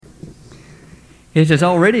It has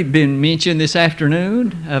already been mentioned this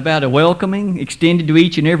afternoon about a welcoming extended to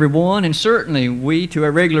each and every one, and certainly we, to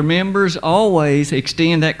our regular members, always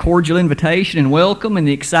extend that cordial invitation and welcome and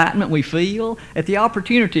the excitement we feel at the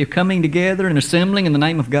opportunity of coming together and assembling in the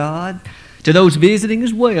name of God. To those visiting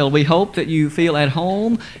as well, we hope that you feel at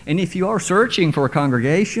home, and if you are searching for a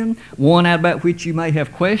congregation, one about which you may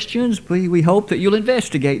have questions, we hope that you'll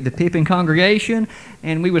investigate the Pippin congregation,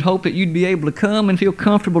 and we would hope that you'd be able to come and feel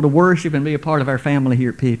comfortable to worship and be a part of our family here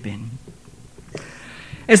at Pippin.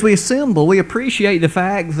 As we assemble, we appreciate the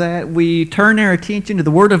fact that we turn our attention to the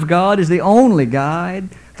Word of God as the only guide,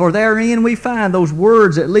 for therein we find those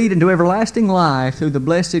words that lead into everlasting life through the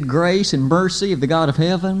blessed grace and mercy of the God of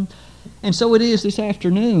heaven. And so it is this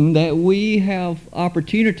afternoon that we have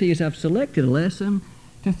opportunity, as I've selected a lesson,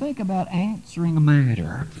 to think about answering a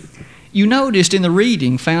matter. You noticed in the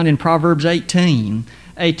reading found in Proverbs 18,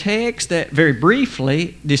 a text that very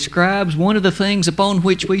briefly describes one of the things upon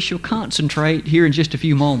which we shall concentrate here in just a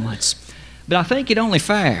few moments. But I think it only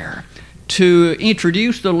fair to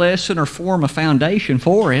introduce the lesson or form a foundation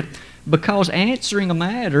for it, because answering a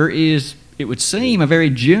matter is, it would seem, a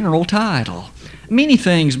very general title. Many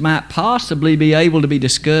things might possibly be able to be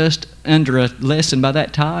discussed under a lesson by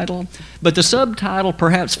that title, but the subtitle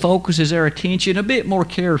perhaps focuses our attention a bit more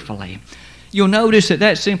carefully. You'll notice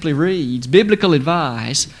that simply reads, Biblical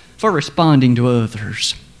Advice for Responding to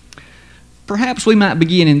Others. Perhaps we might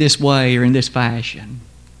begin in this way or in this fashion.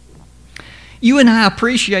 You and I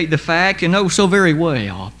appreciate the fact, and know so very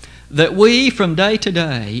well, that we from day to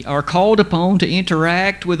day are called upon to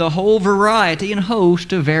interact with a whole variety and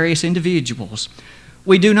host of various individuals.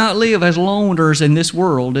 We do not live as loners in this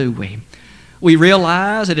world, do we? We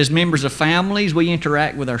realize that as members of families, we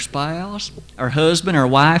interact with our spouse, our husband, our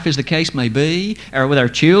wife, as the case may be, or with our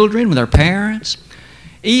children, with our parents.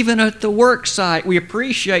 Even at the work site, we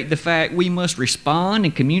appreciate the fact we must respond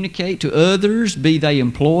and communicate to others, be they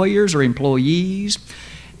employers or employees.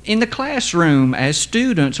 In the classroom, as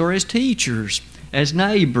students or as teachers, as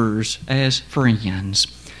neighbors, as friends.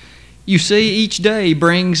 You see, each day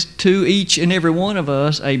brings to each and every one of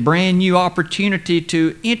us a brand new opportunity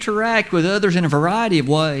to interact with others in a variety of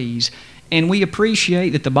ways. And we appreciate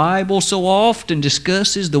that the Bible so often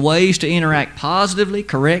discusses the ways to interact positively,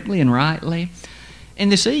 correctly, and rightly.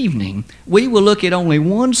 And this evening, we will look at only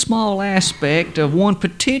one small aspect of one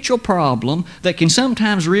potential problem that can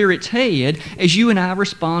sometimes rear its head as you and I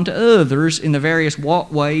respond to others in the various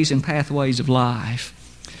walkways and pathways of life.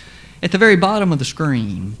 At the very bottom of the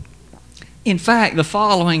screen, in fact, the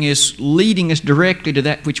following is leading us directly to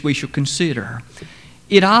that which we shall consider.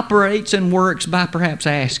 It operates and works by perhaps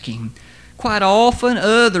asking. Quite often,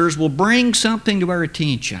 others will bring something to our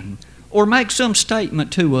attention or make some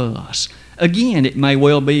statement to us. Again, it may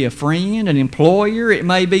well be a friend, an employer, it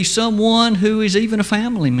may be someone who is even a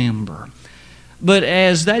family member. But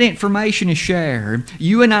as that information is shared,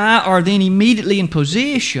 you and I are then immediately in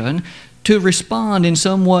position to respond in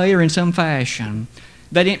some way or in some fashion.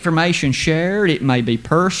 That information shared, it may be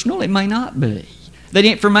personal, it may not be. That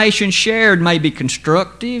information shared may be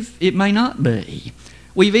constructive, it may not be.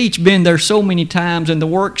 We've each been there so many times in the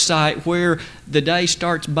work site where the day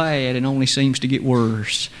starts bad and only seems to get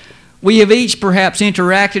worse. We have each perhaps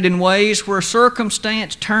interacted in ways where a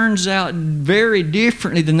circumstance turns out very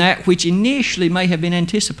differently than that which initially may have been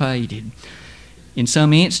anticipated. In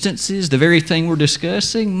some instances, the very thing we're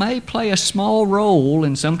discussing may play a small role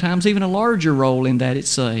and sometimes even a larger role in that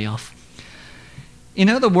itself. In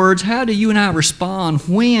other words, how do you and I respond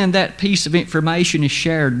when that piece of information is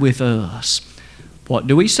shared with us? What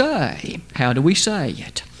do we say? How do we say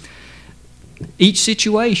it? Each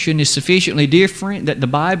situation is sufficiently different that the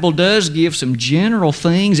Bible does give some general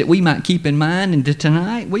things that we might keep in mind, and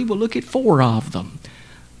tonight we will look at 4 of them.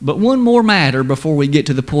 But one more matter before we get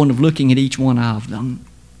to the point of looking at each one of them.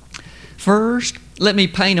 First, let me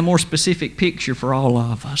paint a more specific picture for all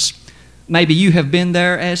of us. Maybe you have been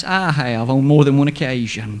there as I have on more than one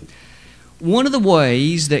occasion. One of the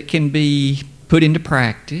ways that can be put into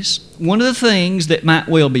practice, one of the things that might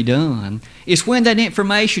well be done, is when that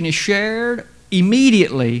information is shared,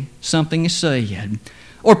 immediately something is said.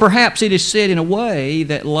 Or perhaps it is said in a way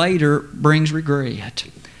that later brings regret.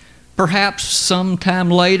 Perhaps sometime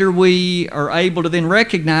later we are able to then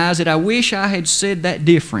recognize that I wish I had said that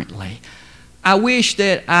differently. I wish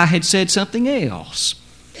that I had said something else.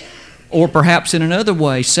 Or perhaps in another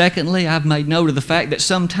way, secondly, I've made note of the fact that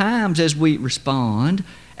sometimes as we respond,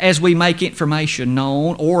 as we make information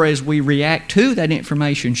known, or as we react to that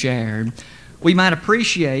information shared, we might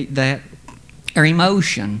appreciate that our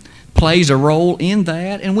emotion plays a role in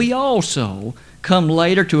that, and we also come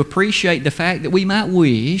later to appreciate the fact that we might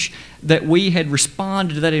wish that we had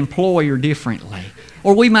responded to that employer differently,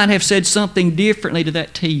 or we might have said something differently to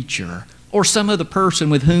that teacher or some other person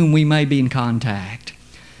with whom we may be in contact.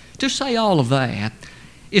 To say all of that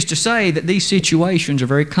is to say that these situations are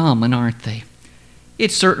very common, aren't they?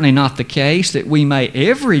 It's certainly not the case that we may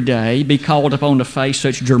every day be called upon to face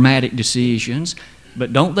such dramatic decisions,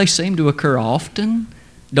 but don't they seem to occur often?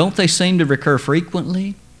 Don't they seem to recur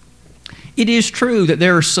frequently? It is true that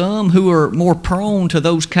there are some who are more prone to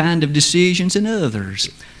those kind of decisions than others.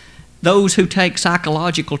 Those who take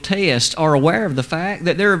psychological tests are aware of the fact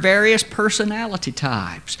that there are various personality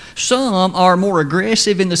types. Some are more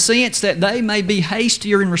aggressive in the sense that they may be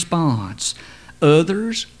hastier in response.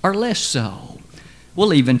 Others are less so.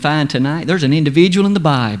 We'll even find tonight there's an individual in the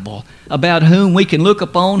Bible about whom we can look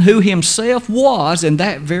upon who himself was in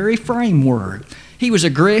that very framework. He was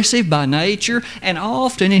aggressive by nature, and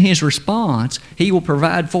often in his response, he will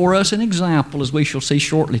provide for us an example, as we shall see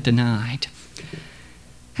shortly tonight.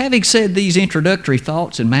 Having said these introductory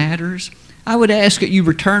thoughts and matters, I would ask that you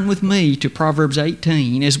return with me to Proverbs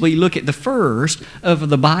 18 as we look at the first of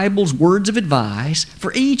the Bible's words of advice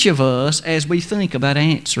for each of us as we think about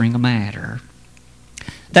answering a matter.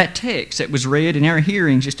 That text that was read in our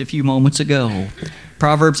hearing just a few moments ago,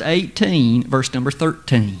 Proverbs 18, verse number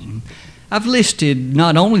 13. I've listed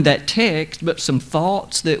not only that text, but some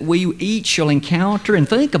thoughts that we each shall encounter and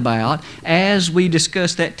think about as we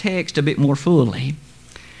discuss that text a bit more fully.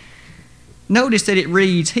 Notice that it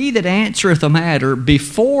reads, "He that answereth a matter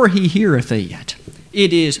before he heareth it,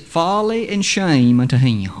 it is folly and shame unto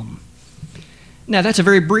him." Now that's a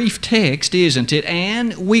very brief text, isn't it?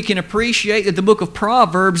 And we can appreciate that the book of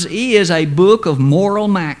Proverbs is a book of moral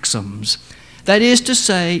maxims. That is to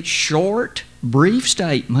say, short, brief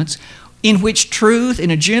statements in which truth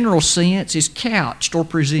in a general sense is couched or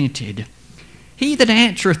presented. He that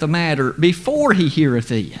answereth a matter before he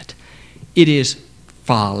heareth it, it is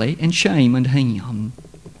folly and shame unto him.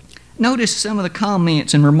 Notice some of the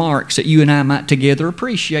comments and remarks that you and I might together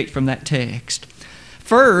appreciate from that text.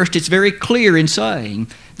 First, it's very clear in saying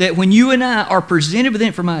that when you and I are presented with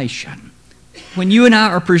information, when you and I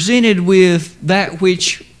are presented with that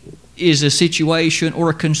which is a situation or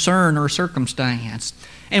a concern or a circumstance,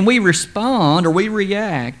 and we respond or we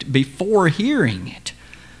react before hearing it,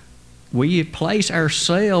 we place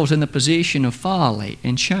ourselves in the position of folly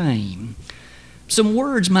and shame. Some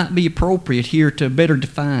words might be appropriate here to better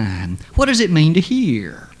define. What does it mean to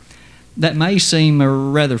hear? That may seem a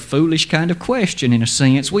rather foolish kind of question in a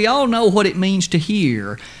sense. We all know what it means to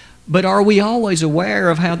hear, but are we always aware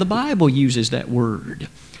of how the Bible uses that word?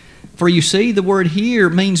 For you see, the word hear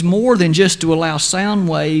means more than just to allow sound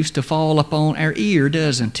waves to fall upon our ear,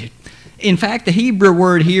 doesn't it? In fact, the Hebrew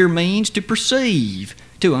word here means to perceive,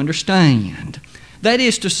 to understand. That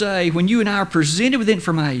is to say, when you and I are presented with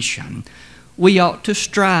information, we ought to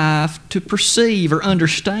strive to perceive or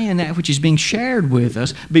understand that which is being shared with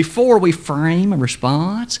us before we frame a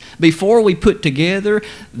response, before we put together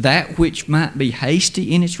that which might be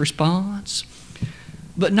hasty in its response.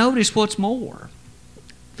 But notice what's more.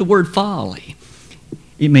 The word folly,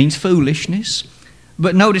 it means foolishness.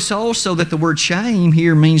 But notice also that the word shame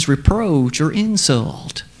here means reproach or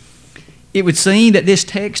insult. It would seem that this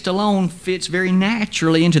text alone fits very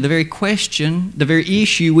naturally into the very question, the very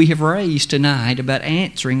issue we have raised tonight about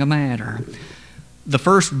answering a matter. The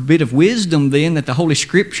first bit of wisdom then that the Holy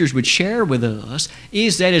Scriptures would share with us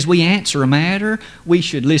is that as we answer a matter, we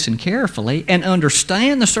should listen carefully and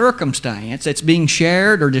understand the circumstance that's being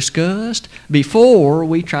shared or discussed before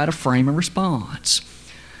we try to frame a response.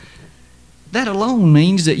 That alone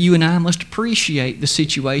means that you and I must appreciate the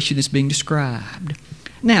situation that's being described.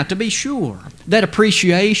 Now, to be sure, that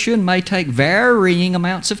appreciation may take varying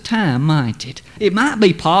amounts of time, might it? It might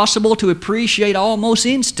be possible to appreciate almost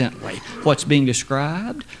instantly what's being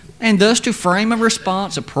described, and thus to frame a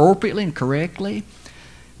response appropriately and correctly.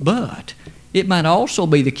 But it might also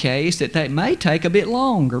be the case that may take a bit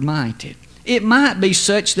longer, might it? It might be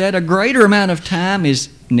such that a greater amount of time is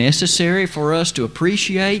necessary for us to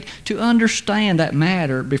appreciate, to understand that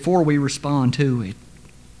matter before we respond to it.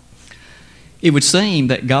 It would seem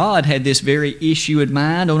that God had this very issue in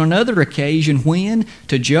mind on another occasion when,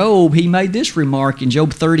 to Job, he made this remark in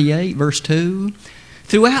Job 38, verse 2.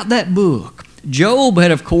 Throughout that book, Job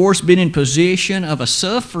had, of course, been in position of a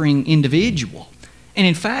suffering individual. And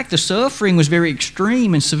in fact, the suffering was very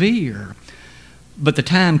extreme and severe. But the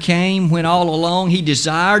time came when all along he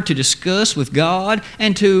desired to discuss with God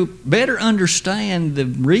and to better understand the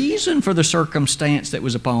reason for the circumstance that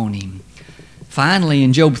was upon him. Finally,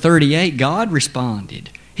 in Job 38, God responded.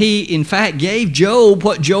 He, in fact, gave Job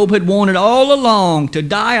what Job had wanted all along, to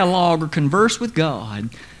dialogue or converse with God.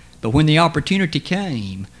 But when the opportunity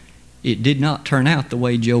came, it did not turn out the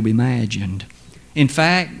way Job imagined. In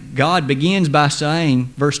fact, God begins by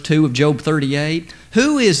saying, verse 2 of Job 38,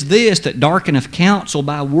 "Who is this that darkeneth counsel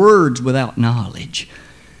by words without knowledge?"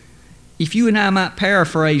 If you and I might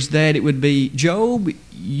paraphrase that, it would be, Job,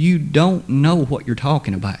 you don't know what you're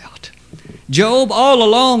talking about. Job, all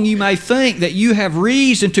along you may think that you have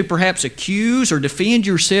reason to perhaps accuse or defend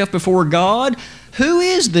yourself before God. Who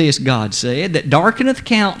is this, God said, that darkeneth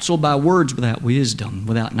counsel by words without wisdom,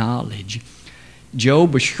 without knowledge?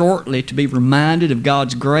 Job was shortly to be reminded of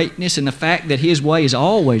God's greatness and the fact that His way is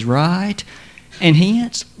always right. And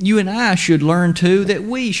hence, you and I should learn too that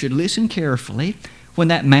we should listen carefully when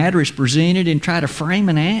that matter is presented and try to frame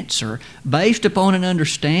an answer based upon an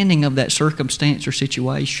understanding of that circumstance or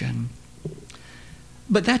situation.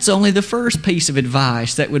 But that's only the first piece of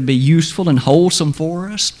advice that would be useful and wholesome for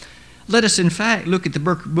us. Let us, in fact, look at the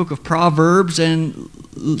book of Proverbs and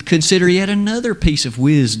consider yet another piece of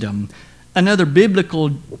wisdom, another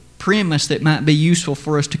biblical premise that might be useful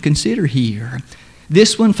for us to consider here.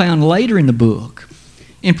 This one found later in the book,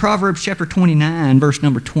 in Proverbs chapter 29, verse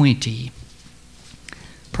number 20.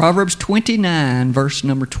 Proverbs 29, verse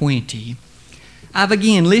number 20. I've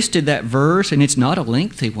again listed that verse, and it's not a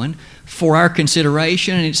lengthy one, for our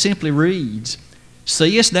consideration, and it simply reads,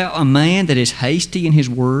 "Seest thou a man that is hasty in his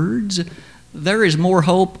words? There is more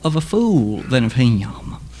hope of a fool than of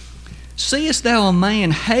him." Seest thou a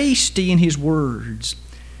man hasty in his words?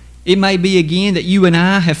 It may be again that you and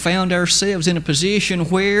I have found ourselves in a position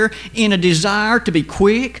where, in a desire to be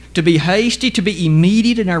quick, to be hasty, to be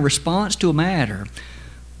immediate in our response to a matter,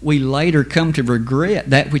 we later come to regret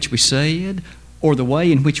that which we said, or the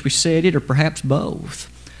way in which we said it, or perhaps both.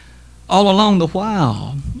 All along the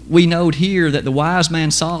while, we note here that the wise man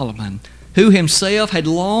Solomon, who himself had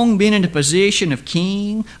long been in a position of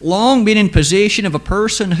king, long been in position of a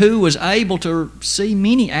person who was able to see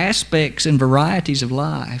many aspects and varieties of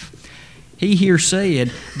life, he here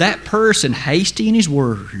said, that person hasty in his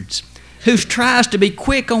words, who tries to be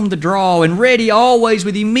quick on the draw and ready always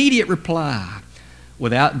with immediate reply,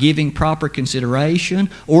 without giving proper consideration,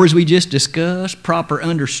 or as we just discussed, proper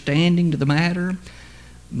understanding to the matter,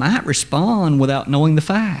 might respond without knowing the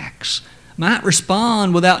facts, might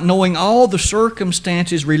respond without knowing all the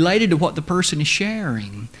circumstances related to what the person is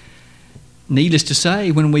sharing. Needless to say,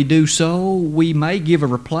 when we do so, we may give a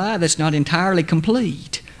reply that's not entirely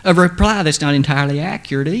complete, a reply that's not entirely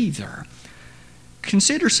accurate either.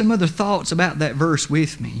 Consider some other thoughts about that verse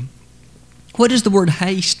with me. What does the word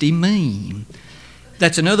hasty mean?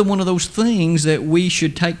 That's another one of those things that we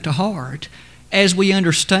should take to heart as we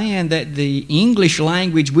understand that the English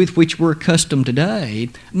language with which we're accustomed today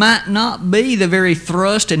might not be the very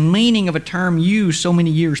thrust and meaning of a term used so many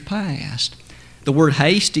years past. The word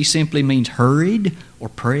hasty simply means hurried or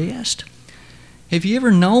pressed. Have you ever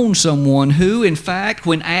known someone who, in fact,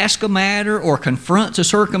 when asked a matter or confronts a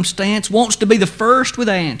circumstance, wants to be the first with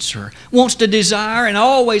answer, wants to desire, and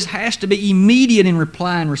always has to be immediate in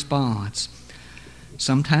reply and response?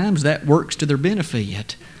 Sometimes that works to their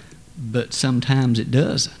benefit, but sometimes it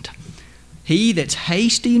doesn't. He that's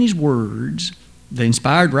hasty in his words, the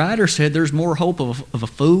inspired writer said there's more hope of a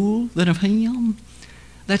fool than of him.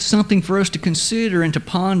 That's something for us to consider and to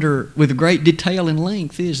ponder with great detail and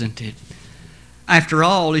length, isn't it? After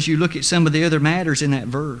all, as you look at some of the other matters in that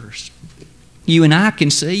verse, you and I can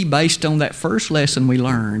see, based on that first lesson we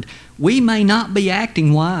learned, we may not be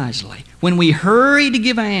acting wisely when we hurry to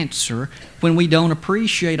give answer, when we don't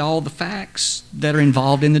appreciate all the facts that are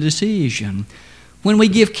involved in the decision, when we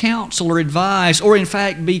give counsel or advice, or in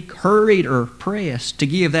fact be hurried or pressed to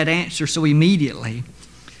give that answer so immediately.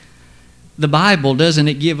 The Bible, doesn't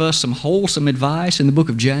it give us some wholesome advice in the book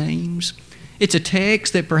of James? It's a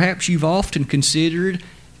text that perhaps you've often considered,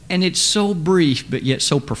 and it's so brief but yet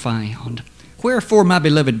so profound. Wherefore, my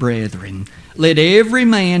beloved brethren, let every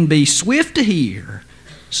man be swift to hear,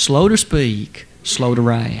 slow to speak, slow to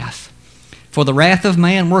wrath. For the wrath of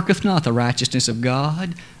man worketh not the righteousness of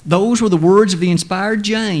God. Those were the words of the inspired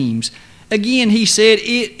James. Again, he said,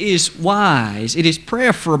 it is wise, it is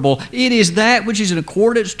preferable, it is that which is in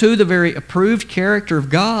accordance to the very approved character of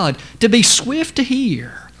God, to be swift to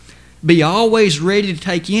hear, be always ready to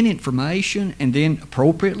take in information, and then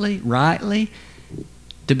appropriately, rightly,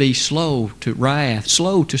 to be slow to wrath,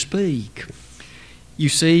 slow to speak. You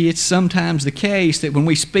see, it's sometimes the case that when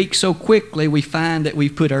we speak so quickly, we find that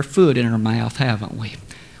we've put our foot in our mouth, haven't we?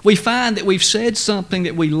 We find that we've said something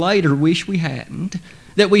that we later wish we hadn't,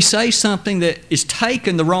 that we say something that is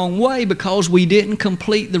taken the wrong way because we didn't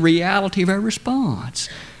complete the reality of our response.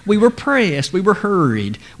 We were pressed. We were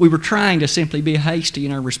hurried. We were trying to simply be hasty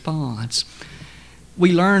in our response.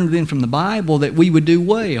 We learned then from the Bible that we would do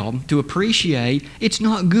well to appreciate it's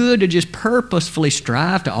not good to just purposefully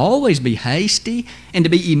strive to always be hasty and to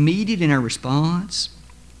be immediate in our response.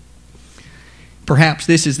 Perhaps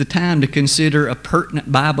this is the time to consider a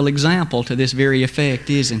pertinent Bible example to this very effect,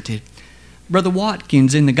 isn't it? Brother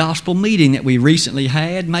Watkins, in the gospel meeting that we recently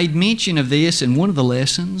had, made mention of this in one of the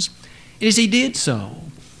lessons. As he did so,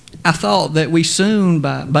 I thought that we soon,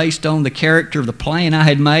 based on the character of the plan I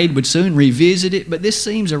had made, would soon revisit it, but this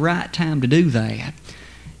seems a right time to do that.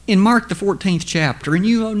 In Mark the 14th chapter, and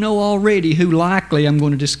you know already who likely I'm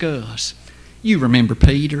going to discuss. You remember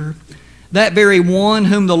Peter, that very one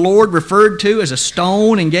whom the Lord referred to as a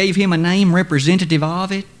stone and gave him a name representative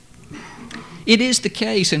of it. It is the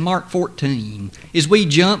case in Mark 14. As we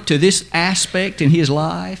jump to this aspect in his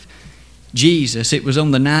life, Jesus, it was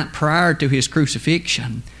on the night prior to his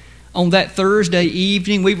crucifixion. On that Thursday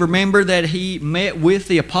evening, we remember that he met with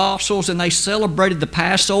the apostles and they celebrated the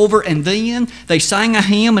Passover, and then they sang a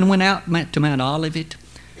hymn and went out to Mount Olivet.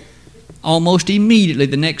 Almost immediately,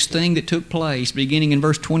 the next thing that took place, beginning in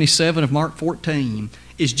verse 27 of Mark 14,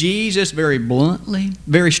 is Jesus very bluntly,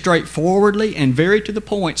 very straightforwardly, and very to the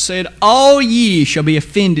point said, "All ye shall be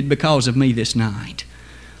offended because of me this night."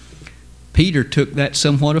 Peter took that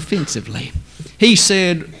somewhat offensively. He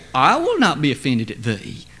said, "I will not be offended at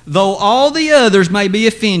thee. Though all the others may be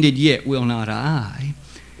offended, yet will not I."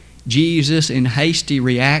 Jesus, in hasty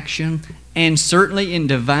reaction, and certainly in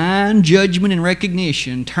divine judgment and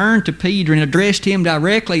recognition, turned to Peter and addressed him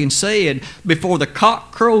directly and said, "Before the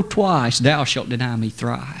cock crow twice, thou shalt deny me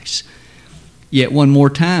thrice." Yet one more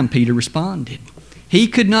time Peter responded. He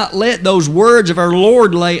could not let those words of our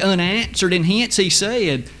Lord lay unanswered, and hence he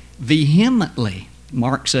said, vehemently,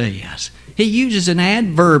 Mark says. He uses an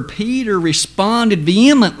adverb. Peter responded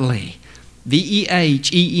vehemently.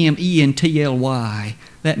 vehemently.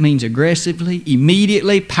 That means aggressively,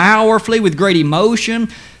 immediately, powerfully, with great emotion.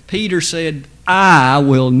 Peter said, "I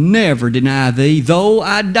will never deny thee, though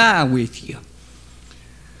I die with you."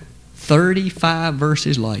 35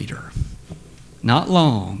 verses later, not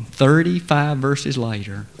long, 35 verses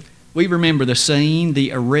later, we remember the scene.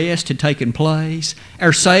 The arrest had taken place.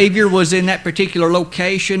 Our Savior was in that particular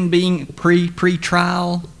location being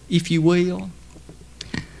pre-trial, if you will.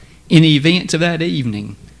 In the events of that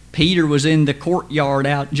evening, Peter was in the courtyard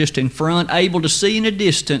out just in front, able to see in a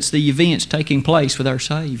distance the events taking place with our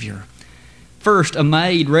Savior. First, a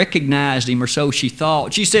maid recognized him, or so she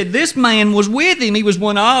thought. She said, "This man was with him. He was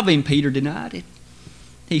one of him." Peter denied it.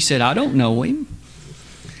 He said, "I don't know him."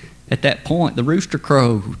 At that point, the rooster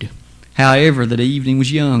crowed. However, that evening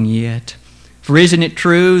was young yet. For isn't it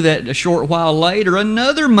true that a short while later,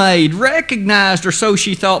 another maid recognized, or so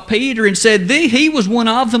she thought, Peter and said he was one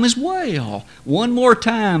of them as well. One more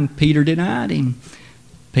time, Peter denied him.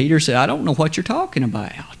 Peter said, "I don't know what you're talking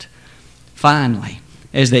about." Finally,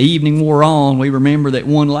 as the evening wore on, we remember that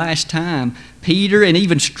one last time, Peter, and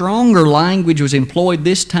even stronger language was employed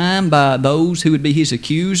this time by those who would be his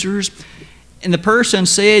accusers. And the person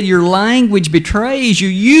said, "Your language betrays you.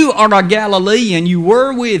 You are a Galilean. You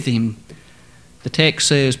were with him." The text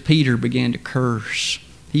says Peter began to curse.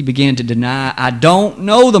 He began to deny, "I don't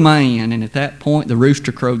know the man." And at that point, the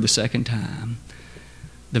rooster crowed the second time.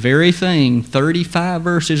 The very thing 35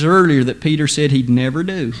 verses earlier that Peter said he'd never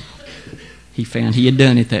do, he found he had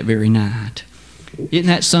done it that very night. Isn't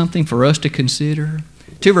that something for us to consider?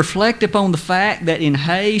 To reflect upon the fact that in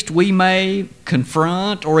haste we may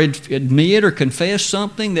confront or admit or confess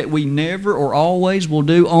something that we never or always will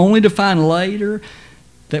do, only to find later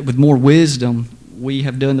that with more wisdom we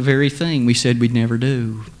have done the very thing we said we'd never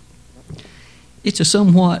do. It's a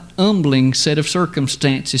somewhat humbling set of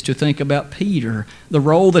circumstances to think about Peter, the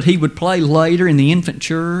role that he would play later in the infant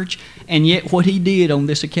church, and yet what he did on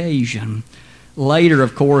this occasion. Later,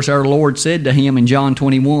 of course, our Lord said to him in John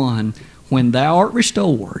 21, "When thou art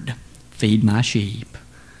restored, feed my sheep."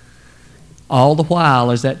 All the while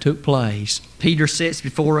as that took place, Peter sets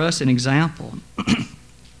before us an example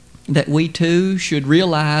that we too should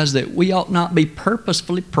realize that we ought not be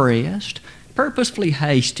purposefully pressed, purposefully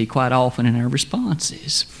hasty quite often in our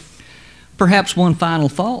responses. Perhaps one final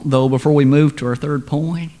thought, though, before we move to our third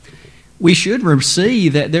point. We should see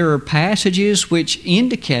that there are passages which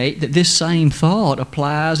indicate that this same thought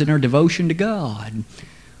applies in our devotion to God.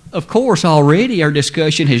 Of course, already our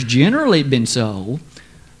discussion has generally been so,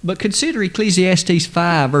 but consider Ecclesiastes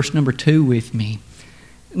 5, verse number 2 with me.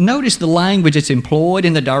 Notice the language that's employed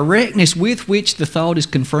and the directness with which the thought is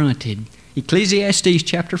confronted. Ecclesiastes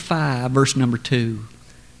chapter 5, verse number 2.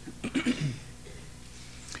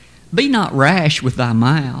 Be not rash with thy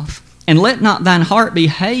mouth, and let not thine heart be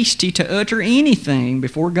hasty to utter anything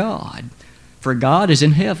before God. For God is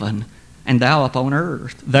in heaven, and thou upon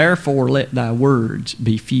earth. Therefore let thy words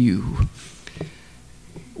be few.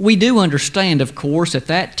 We do understand, of course, that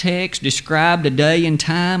that text described a day and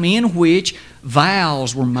time in which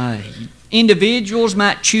vows were made. Individuals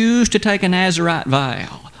might choose to take a Nazirite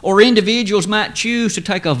vow, or individuals might choose to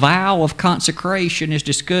take a vow of consecration as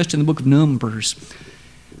discussed in the book of Numbers.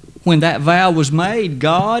 When that vow was made,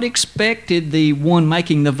 God expected the one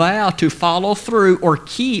making the vow to follow through or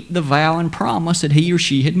keep the vow and promise that he or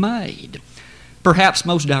she had made. Perhaps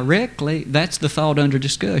most directly, that's the thought under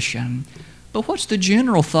discussion. But what's the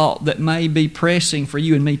general thought that may be pressing for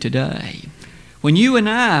you and me today? When you and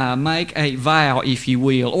I make a vow, if you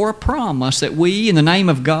will, or a promise that we, in the name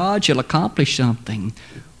of God, shall accomplish something,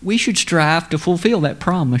 we should strive to fulfill that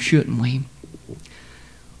promise, shouldn't we?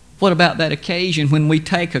 What about that occasion when we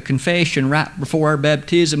take a confession right before our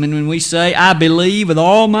baptism and when we say, I believe with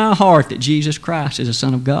all my heart that Jesus Christ is the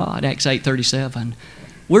Son of God, Acts 8:37.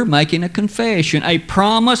 We're making a confession, a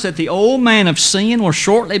promise that the old man of sin will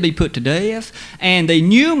shortly be put to death and the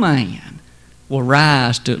new man will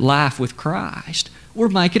rise to life with Christ. We're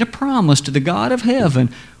making a promise to the God of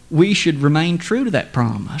heaven. We should remain true to that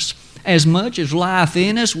promise. As much as life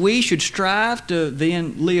in us, we should strive to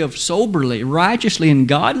then live soberly, righteously, and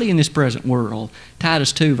godly in this present world.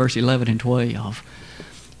 Titus 2, verse 11 and 12.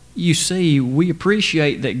 You see, we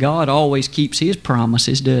appreciate that God always keeps His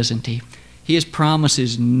promises, doesn't He? His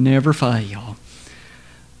promises never fail.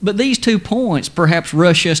 But these 2 points perhaps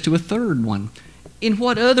rush us to a third one. In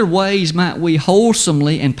what other ways might we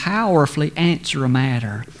wholesomely and powerfully answer a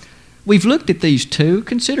matter? We've looked at these 2.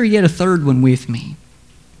 Consider yet a third one with me.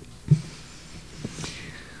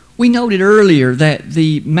 We noted earlier that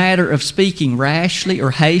the matter of speaking rashly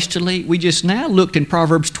or hastily, we just now looked in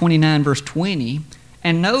Proverbs 29, verse 20,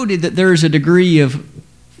 and noted that there is a degree of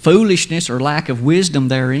foolishness or lack of wisdom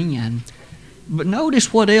therein. But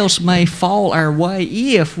notice what else may fall our way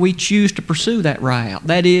if we choose to pursue that route,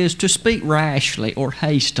 that is, to speak rashly or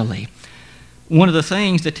hastily. One of the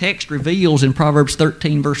things the text reveals in Proverbs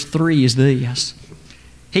 13, verse 3 is this: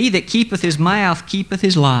 He that keepeth his mouth keepeth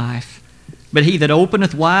his life, but he that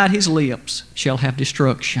openeth wide his lips shall have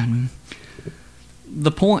destruction.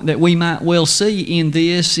 The point that we might well see in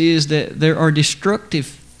this is that there are destructive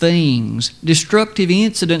things, destructive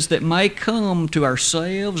incidents that may come to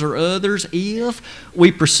ourselves or others if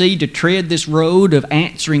we proceed to tread this road of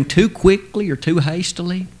answering too quickly or too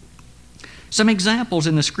hastily. Some examples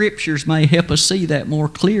in the Scriptures may help us see that more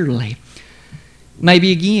clearly.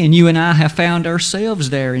 Maybe again, you and I have found ourselves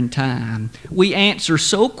there in time. We answer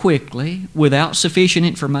so quickly without sufficient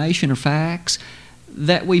information or facts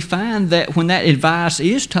that we find that when that advice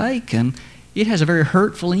is taken, it has a very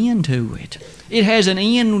hurtful end to it. It has an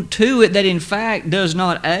end to it that in fact does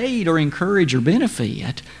not aid or encourage or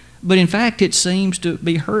benefit, but in fact it seems to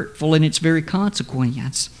be hurtful in its very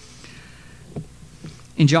consequence.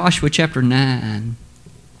 In Joshua chapter 9,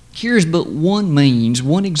 here's but one means,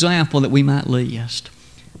 one example that we might list.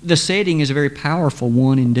 The setting is a very powerful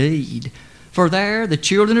one indeed. For there the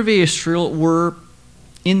children of Israel were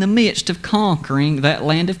in the midst of conquering that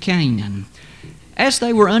land of Canaan. As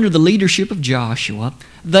they were under the leadership of Joshua,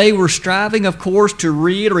 they were striving, of course, to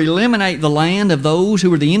rid or eliminate the land of those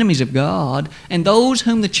who were the enemies of God and those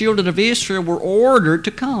whom the children of Israel were ordered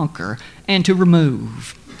to conquer and to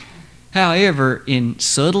remove. However, in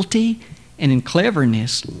subtlety and in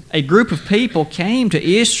cleverness, a group of people came to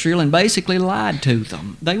Israel and basically lied to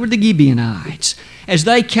them. They were the Gibeonites. As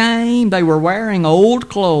they came, they were wearing old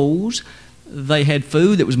clothes. They had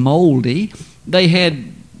food that was moldy. They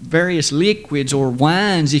had various liquids or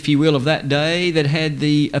wines, if you will, of that day that had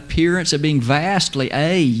the appearance of being vastly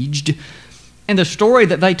aged. And the story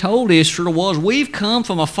that they told Israel was, we've come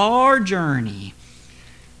from a far journey.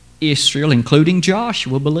 Israel, including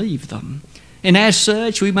Joshua, believed them. And as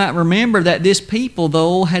such, we might remember that this people,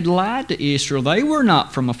 though, had lied to Israel. They were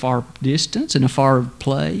not from a far distance and a far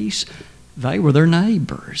place. They were their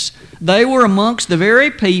neighbors. They were amongst the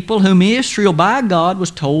very people whom Israel, by God,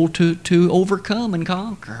 was told to overcome and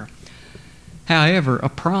conquer. However, a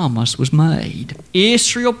promise was made.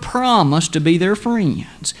 Israel promised to be their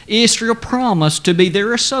friends. Israel promised to be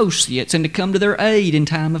their associates and to come to their aid in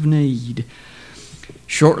time of need.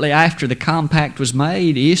 Shortly after the compact was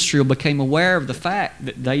made, Israel became aware of the fact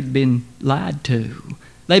that they'd been lied to.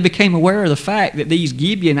 They became aware of the fact that these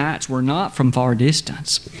Gibeonites were not from far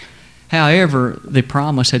distance. However, the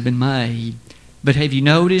promise had been made. But have you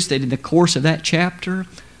noticed that in the course of that chapter,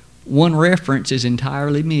 one reference is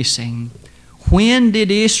entirely missing? When did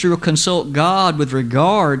Israel consult God with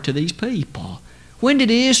regard to these people? When did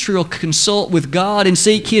Israel consult with God and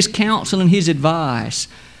seek His counsel and His advice?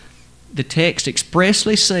 The text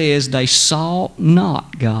expressly says they sought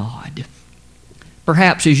not God.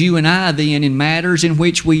 Perhaps as you and I then, in matters in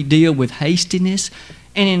which we deal with hastiness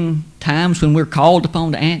and in times when we're called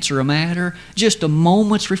upon to answer a matter, just a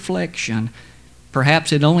moment's reflection,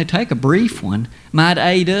 perhaps it'd only take a brief one, might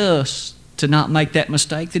aid us to not make that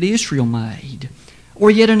mistake that Israel made. Or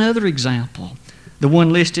yet another example, the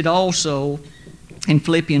one listed also in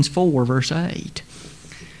Philippians 4, verse 8.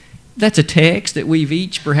 That's a text that we've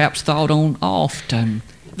each perhaps thought on often,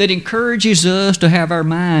 that encourages us to have our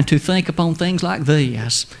mind to think upon things like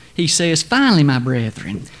this. He says, "Finally, my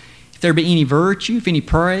brethren, if there be any virtue, if any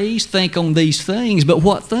praise, think on these things." But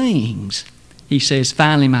what things? He says,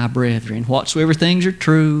 "Finally, my brethren, whatsoever things are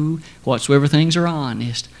true, whatsoever things are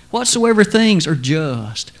honest, whatsoever things are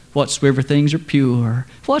just, whatsoever things are pure,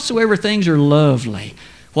 whatsoever things are lovely,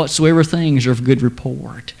 whatsoever things are of good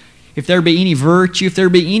report. If there be any virtue, if there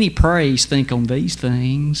be any praise, think on these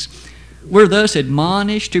things." We're thus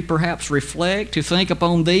admonished to perhaps reflect, to think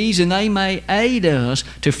upon these, and they may aid us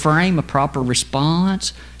to frame a proper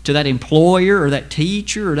response to that employer or that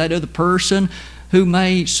teacher or that other person who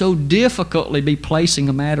may so difficultly be placing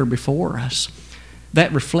a matter before us.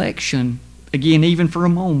 That reflection, again, even for a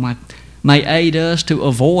moment, may aid us to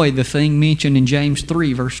avoid the thing mentioned in James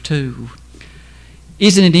 3, verse 2.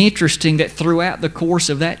 Isn't it interesting that throughout the course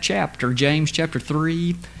of that chapter, James chapter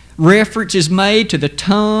 3, reference is made to the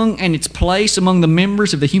tongue and its place among the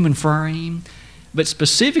members of the human frame? But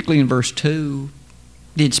specifically in verse 2,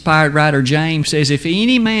 the inspired writer James says, "If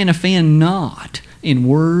any man offend not in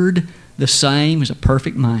word, the same is a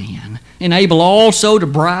perfect man, and able also to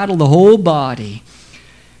bridle the whole body."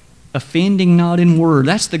 Offending not in word,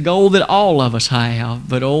 that's the goal that all of us have,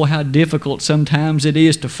 but oh, how difficult sometimes it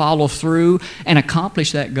is to follow through and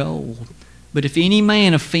accomplish that goal. But if any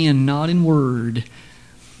man offend not in word,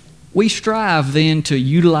 we strive then to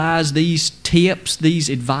utilize these tips, these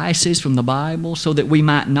advices from the Bible so that we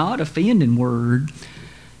might not offend in word.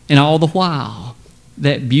 And all the while,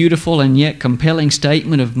 that beautiful and yet compelling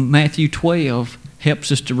statement of Matthew 12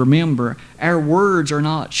 helps us to remember our words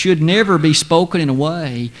should never be spoken in a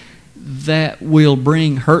way that will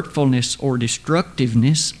bring hurtfulness or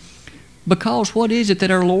destructiveness. Because what is it that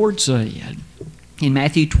our Lord said? In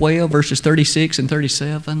Matthew 12, verses 36 and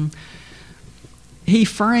 37, He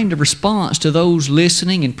framed a response to those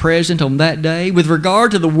listening and present on that day with regard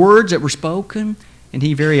to the words that were spoken, and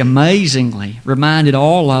He very amazingly reminded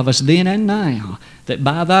all of us then and now that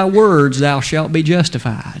by thy words thou shalt be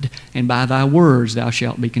justified, and by thy words thou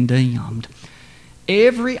shalt be condemned.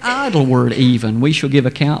 Every idle word even we shall give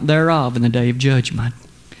account thereof in the day of judgment.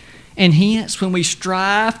 And hence, when we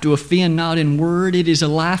strive to offend not in word, it is a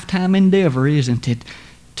lifetime endeavor, isn't it,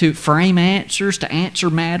 to frame answers, to answer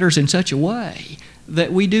matters in such a way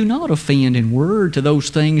that we do not offend in word to those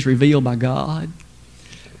things revealed by God.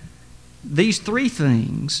 These three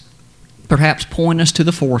things perhaps point us to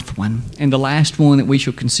the fourth one, and the last one that we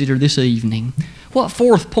shall consider this evening. What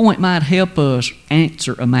fourth point might help us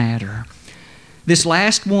answer a matter? This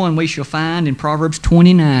last one we shall find in Proverbs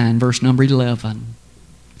 29, verse number 11.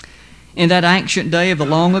 In that ancient day of the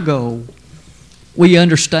long ago, we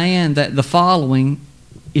understand that the following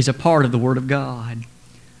is a part of the Word of God.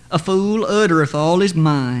 "A fool uttereth all his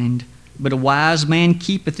mind, but a wise man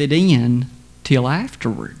keepeth it in till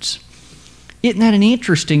afterwards." Isn't that an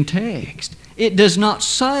interesting text? It does not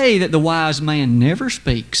say that the wise man never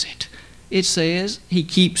speaks it. It says he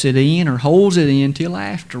keeps it in or holds it in till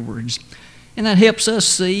afterwards. And that helps us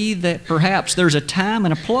see that perhaps there's a time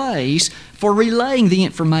and a place for relaying the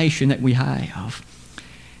information that we have.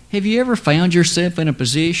 Have you ever found yourself in a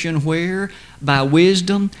position where, by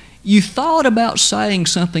wisdom, you thought about saying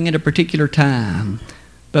something at a particular time,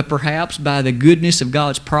 but perhaps by the goodness of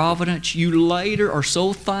God's providence, you later are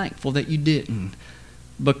so thankful that you didn't,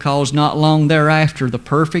 because not long thereafter the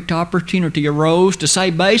perfect opportunity arose to say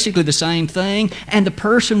basically the same thing, and the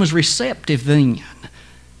person was receptive then,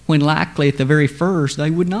 when likely at the very first they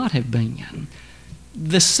would not have been.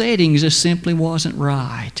 The setting just simply wasn't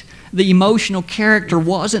right. The emotional character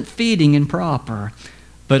wasn't fitting and proper.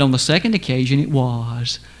 But on the second occasion it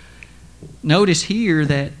was. Notice here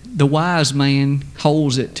that the wise man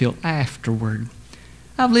holds it till afterward.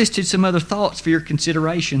 I've listed some other thoughts for your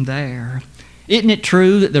consideration there. Isn't it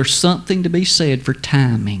true that there's something to be said for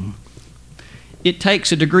timing? It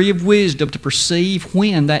takes a degree of wisdom to perceive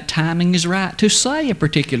when that timing is right to say a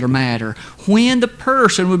particular matter, when the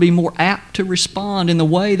person would be more apt to respond in the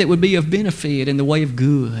way that would be of benefit, in the way of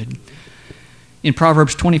good. In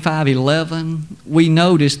Proverbs 25:11, we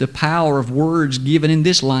notice the power of words given in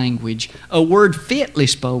this language. A word fitly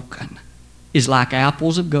spoken is like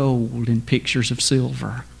apples of gold in pictures of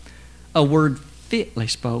silver. A word fitly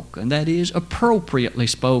spoken, that is, appropriately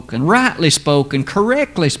spoken, rightly spoken,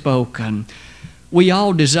 correctly spoken. We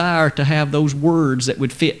all desire to have those words that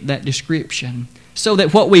would fit that description, so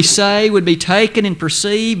that what we say would be taken and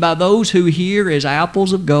perceived by those who hear as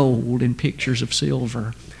apples of gold in pictures of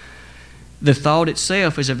silver. The thought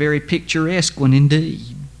itself is a very picturesque one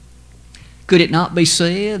indeed. Could it not be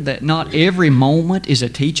said that not every moment is a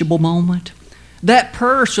teachable moment? That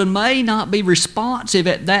person may not be responsive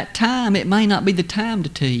at that time. It may not be the time to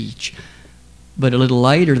teach. But a little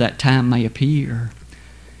later that time may appear.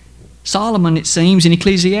 Solomon, it seems, in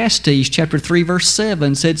Ecclesiastes chapter 3, verse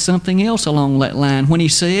 7, said something else along that line when he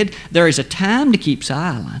said, there is a time to keep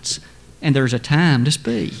silence and there's a time to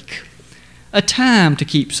speak. A time to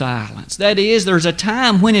keep silence. That is, there's a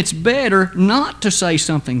time when it's better not to say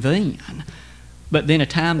something then. But then a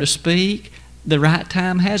time to speak, the right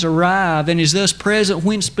time has arrived and is thus present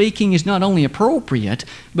when speaking is not only appropriate,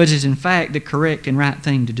 but is in fact the correct and right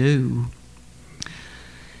thing to do.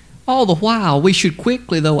 All the while, we should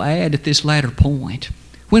quickly, though, add at this latter point,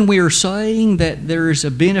 when we are saying that there is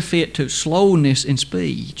a benefit to slowness in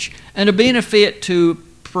speech and a benefit to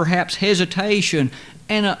perhaps hesitation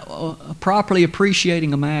and a properly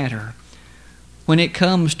appreciating a matter, when it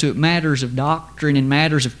comes to matters of doctrine and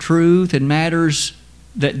matters of truth and matters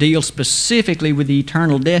that deal specifically with the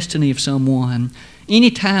eternal destiny of someone,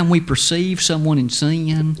 anytime we perceive someone in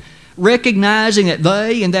sin, recognizing that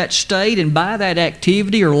they in that state and by that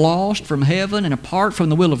activity are lost from heaven and apart from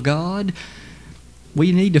the will of God,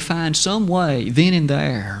 we need to find some way then and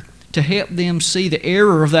there to help them see the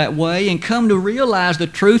error of that way and come to realize the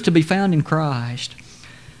truth to be found in Christ.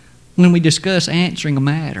 When we discuss answering a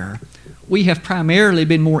matter, we have primarily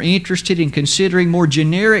been more interested in considering more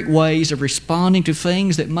generic ways of responding to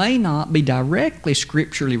things that may not be directly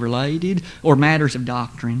scripturally related or matters of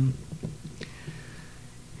doctrine.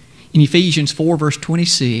 In Ephesians 4, verse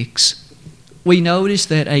 26, we notice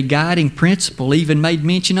that a guiding principle even made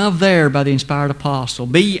mention of there by the inspired apostle.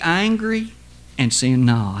 Be angry and sin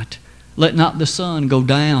not. Let not the sun go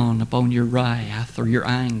down upon your wrath or your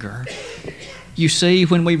anger. You see,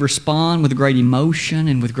 when we respond with great emotion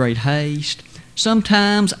and with great haste,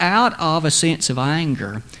 sometimes out of a sense of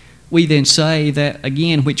anger, we then say that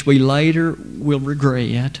again, which we later will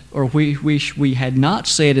regret, or we wish we had not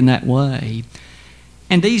said in that way.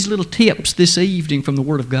 And these little tips this evening from the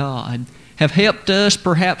Word of God have helped us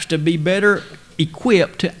perhaps to be better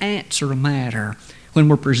equipped to answer a matter when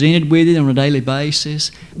we're presented with it on a daily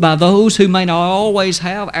basis by those who may not always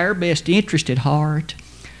have our best interest at heart.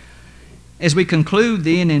 As we conclude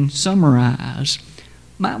then and summarize,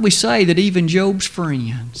 might we say that even Job's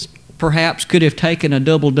friends perhaps could have taken a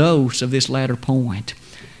double dose of this latter point?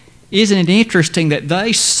 Isn't it interesting that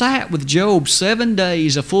they sat with Job 7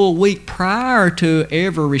 days, a full week prior to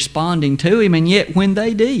ever responding to him, and yet when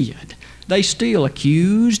they did, they still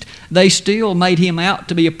accused, they still made him out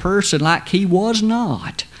to be a person like he was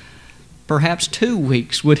not. Perhaps 2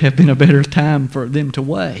 weeks would have been a better time for them to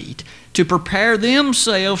wait, to prepare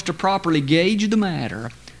themselves to properly gauge the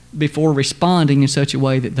matter before responding in such a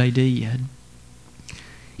way that they did.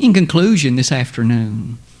 In conclusion this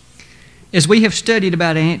afternoon, as we have studied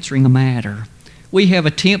about answering a matter, we have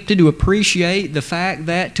attempted to appreciate the fact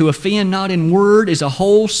that to offend not in word is a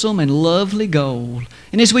wholesome and lovely goal.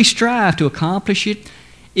 And as we strive to accomplish it,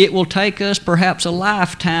 it will take us perhaps a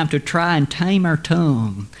lifetime to try and tame our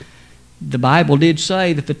tongue. The Bible did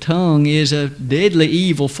say that the tongue is a deadly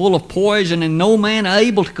evil full of poison and no man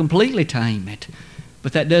able to completely tame it.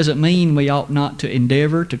 But that doesn't mean we ought not to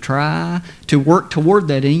endeavor, to try, to work toward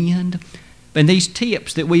that end. And these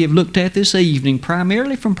tips that we have looked at this evening,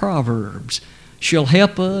 primarily from Proverbs, shall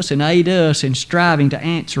help us and aid us in striving to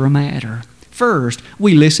answer a matter. First,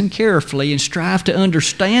 we listen carefully and strive to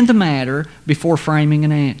understand the matter before framing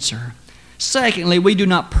an answer. Secondly, we do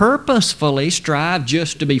not purposefully strive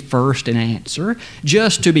just to be first in answer,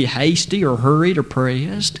 just to be hasty or hurried or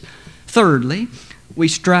pressed. Thirdly, we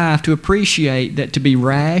strive to appreciate that to be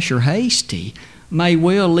rash or hasty may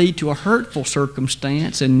well lead to a hurtful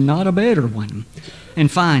circumstance and not a better one.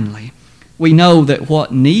 And finally, we know that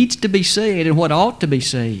what needs to be said and what ought to be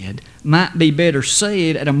said might be better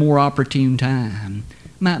said at a more opportune time,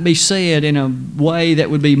 might be said in a way that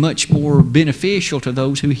would be much more beneficial to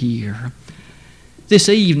those who hear. This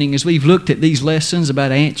evening, as we've looked at these lessons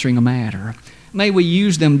about answering a matter, may we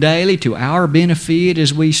use them daily to our benefit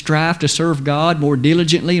as we strive to serve God more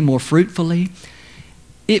diligently and more fruitfully.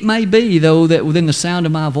 It may be, though, that within the sound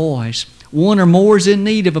of my voice, one or more is in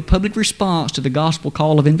need of a public response to the gospel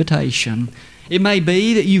call of invitation. It may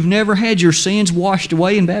be that you've never had your sins washed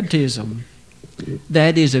away in baptism.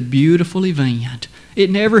 That is a beautiful event. It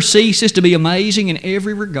never ceases to be amazing in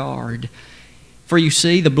every regard. For you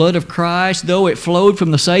see, the blood of Christ, though it flowed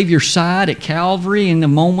from the Savior's side at Calvary in the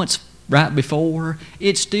moments right before,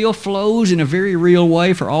 it still flows in a very real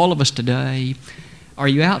way for all of us today. Are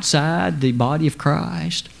you outside the body of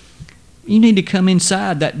Christ? You need to come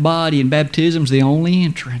inside that body, and baptism's the only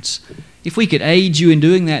entrance. If we could aid you in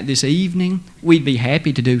doing that this evening, we'd be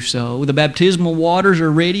happy to do so. The baptismal waters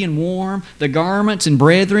are ready and warm. The garments and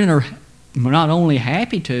brethren are not only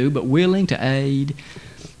happy to, but willing to aid.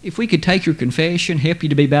 If we could take your confession, help you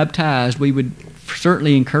to be baptized, we would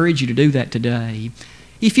certainly encourage you to do that today.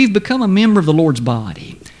 If you've become a member of the Lord's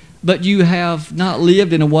body, but you have not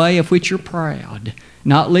lived in a way of which you're proud,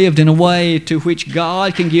 not lived in a way to which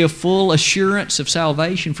God can give full assurance of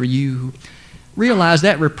salvation for you, realize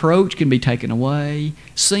that reproach can be taken away.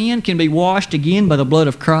 Sin can be washed again by the blood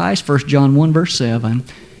of Christ, 1 John 1 verse 7.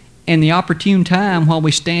 And the opportune time while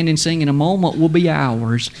we stand and sing in a moment will be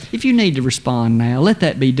ours. If you need to respond now, let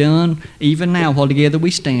that be done even now while together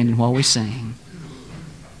we stand and while we sing.